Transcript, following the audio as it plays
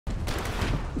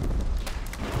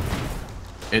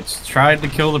It's tried to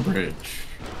kill the bridge.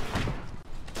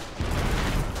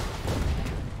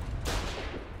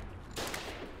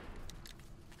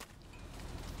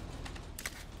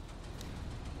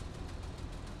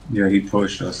 Yeah, he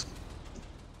pushed us.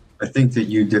 I think that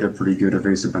you did a pretty good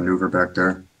evasive maneuver back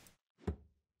there.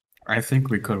 I think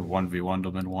we could have 1v1'd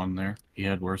him and won there. He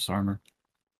had worse armor.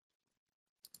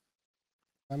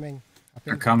 Coming.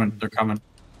 They're coming. They're coming.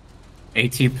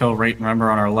 AT pill right,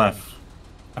 remember, on our left.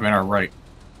 I mean, our right.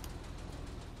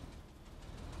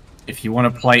 If you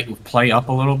want to play up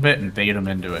a little bit and bait them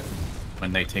into it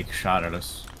when they take a shot at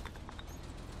us.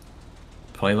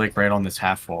 Play like right on this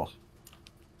half wall.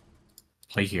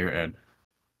 Play here, Ed.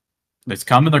 It's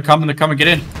coming, they're coming, get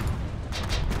in!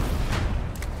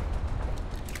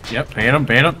 Yep, bait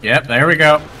them, yep, there we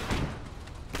go.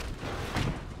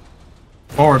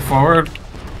 Forward.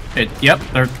 Yep,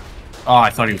 they're... Oh, I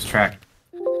thought he was tracked.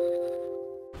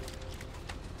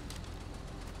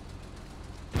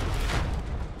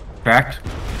 Tracked.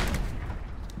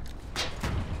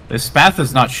 This Spath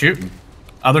is not shooting.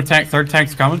 Other tank, third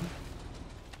tank's coming.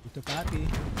 Ito copy.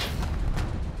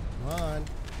 Come on.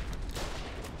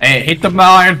 Hey, hit the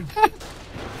mine!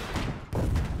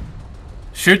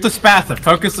 Shoot the Spatha.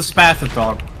 Focus the Spatha,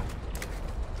 dog.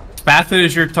 Spatha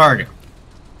is your target.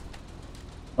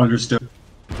 Understood.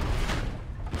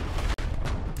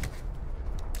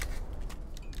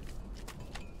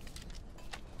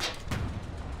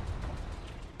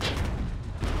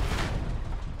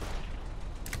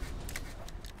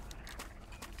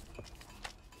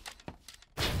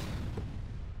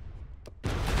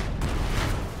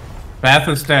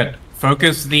 Spatha's dead.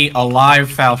 Focus the alive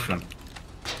Falchion.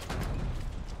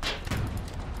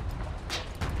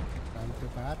 Time to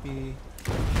copy.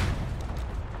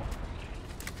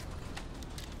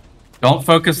 Don't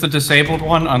focus the disabled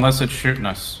one unless it's shooting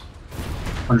us.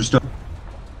 Understood.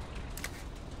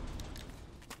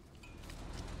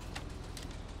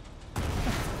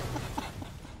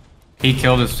 He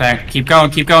killed his tank. Keep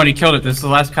going, he killed it. This is the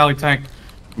last Kali tank.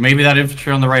 Maybe that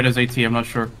infantry on the right is AT, I'm not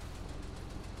sure.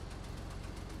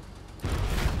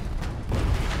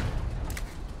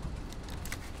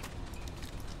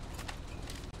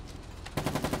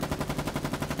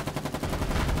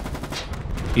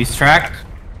 He's tracked.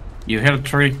 You hit a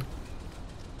tree.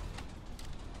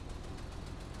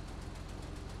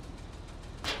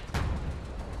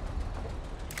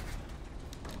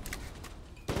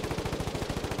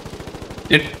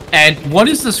 Ed, what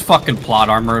is this fucking plot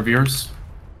armor of yours?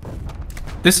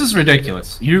 This is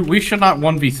ridiculous. We should not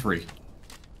 1v3.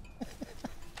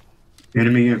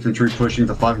 Enemy infantry pushing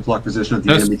the 5 o'clock position of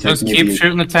the enemy tank. Just keep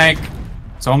shooting the tank.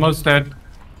 It's almost dead.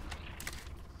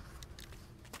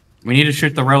 We need to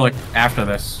shoot the relic after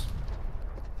this.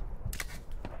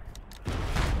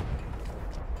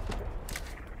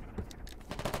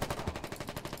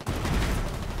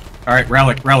 Alright,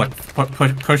 relic.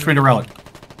 Push me to relic.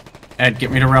 Ed,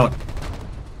 get me to relic.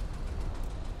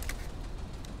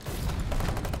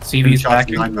 CV's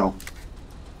backing.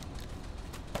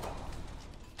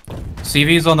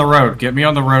 CV's on the road. Get me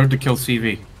on the road to kill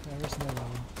CV.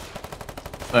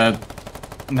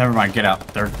 Never mind, get out.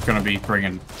 They're gonna be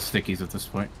bringing stickies at this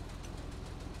point.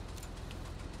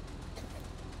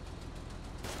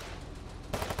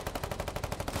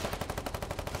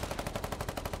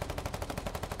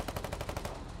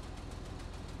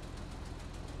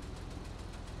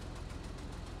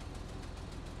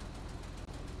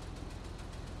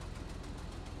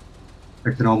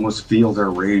 I can almost feel their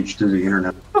rage through the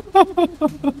internet.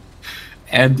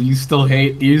 And do you still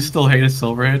hate a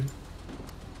Silverhand?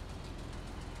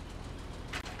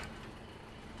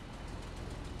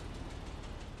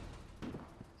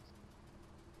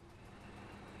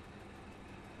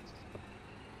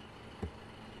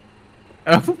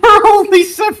 We're only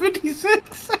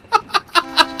 76.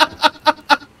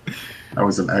 That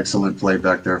was an excellent play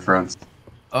back there, friends.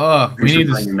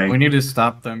 We need to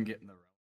stop them getting.